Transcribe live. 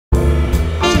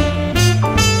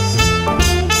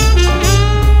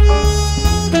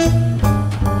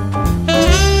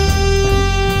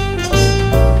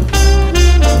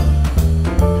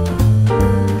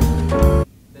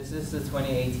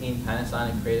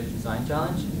Creative Design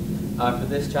Challenge. For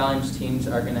this challenge, teams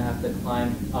are going to have to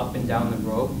climb up and down the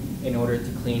rope in order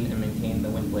to clean and maintain the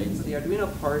wind blades. The Arduino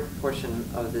portion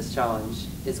of this challenge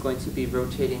is going to be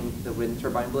rotating the wind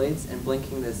turbine blades and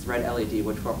blinking this red LED,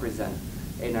 which will represent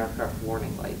an aircraft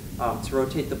warning light. To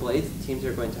rotate the blades, teams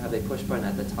are going to have a push button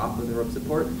at the top of the rope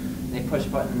support and a push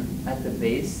button at the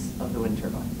base of the wind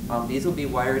turbine. These will be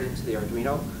wired into the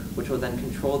Arduino, which will then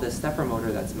control the stepper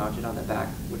motor that's mounted on the back,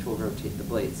 which will rotate the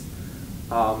blades.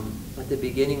 At the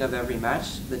beginning of every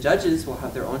match, the judges will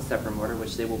have their own stepper motor,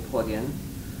 which they will plug in,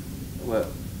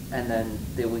 and then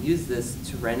they will use this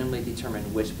to randomly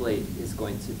determine which blade is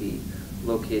going to be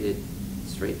located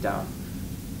straight down,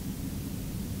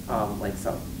 like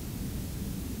so.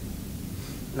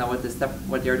 Now what the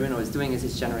Arduino is doing is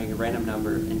it's generating a random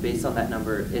number, and based on that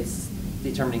number, it's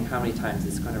determining how many times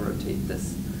it's going to rotate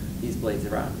these blades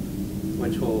around,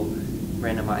 which will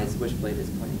randomize which blade is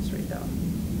pointing straight down.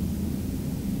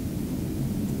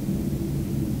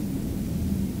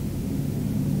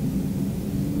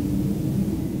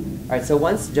 Alright, so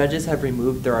once judges have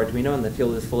removed their Arduino and the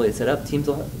field is fully set up, teams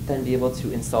will then be able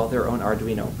to install their own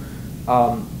Arduino.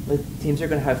 Teams are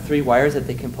going to have 3 wires that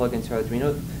they can plug into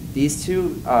Arduino. These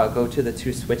 2 go to the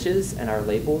 2 switches and are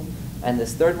labeled, and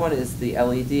this third one is the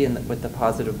LED with the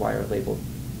positive wire labeled.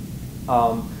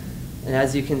 And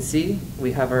as you can see,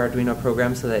 we have our Arduino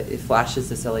programmed so that it flashes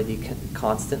this LED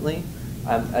constantly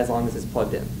as long as it's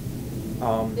plugged in.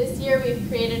 This year we've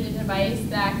created a device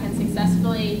that can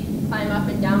successfully climb up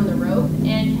and down the rope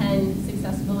and can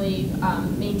successfully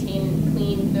maintain and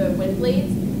clean the wind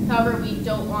blades. However, we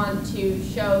don't want to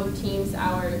show teams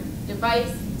our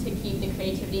device to keep the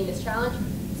creativity in this challenge,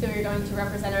 so we're going to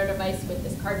represent our device with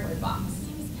this cardboard box.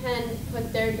 Teams can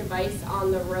put their device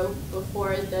on the rope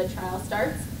before the trial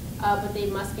starts, but they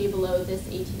must be below this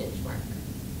 18-inch mark.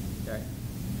 Okay.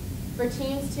 For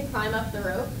teams to climb up the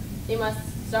rope, they must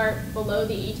start below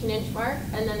the 18-inch mark,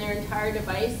 and then their entire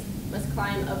device must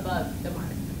climb above the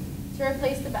mark. To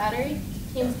replace the battery,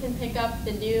 teams can pick up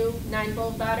the new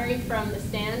 9-volt battery from the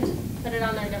stand, put it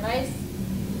on their device,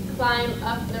 climb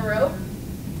up the rope,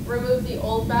 remove the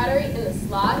old battery in the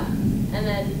slot, and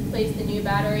then place the new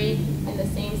battery in the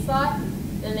same slot.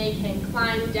 Then they can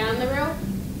climb down the rope,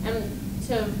 and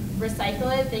to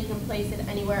recycle it, they can place it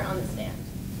anywhere on the stand.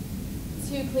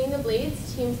 To clean the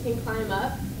blades, teams can climb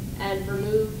up and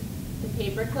remove the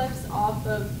paper clips off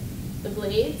of the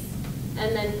blades,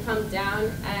 and then come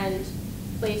down and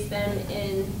place them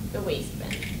in the waste bin.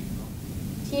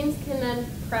 Teams can then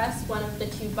press one of the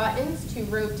 2 buttons to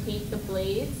rotate the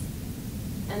blades,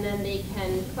 and then they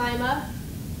can climb up,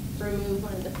 remove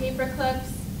one of the paper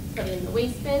clips, put it in the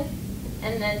waste bin,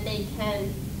 and then they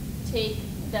can take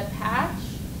the patch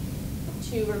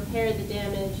to repair the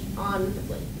damage on the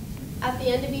blade. At the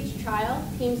end of each trial,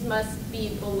 teams must be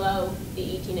below the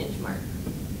 18-inch mark.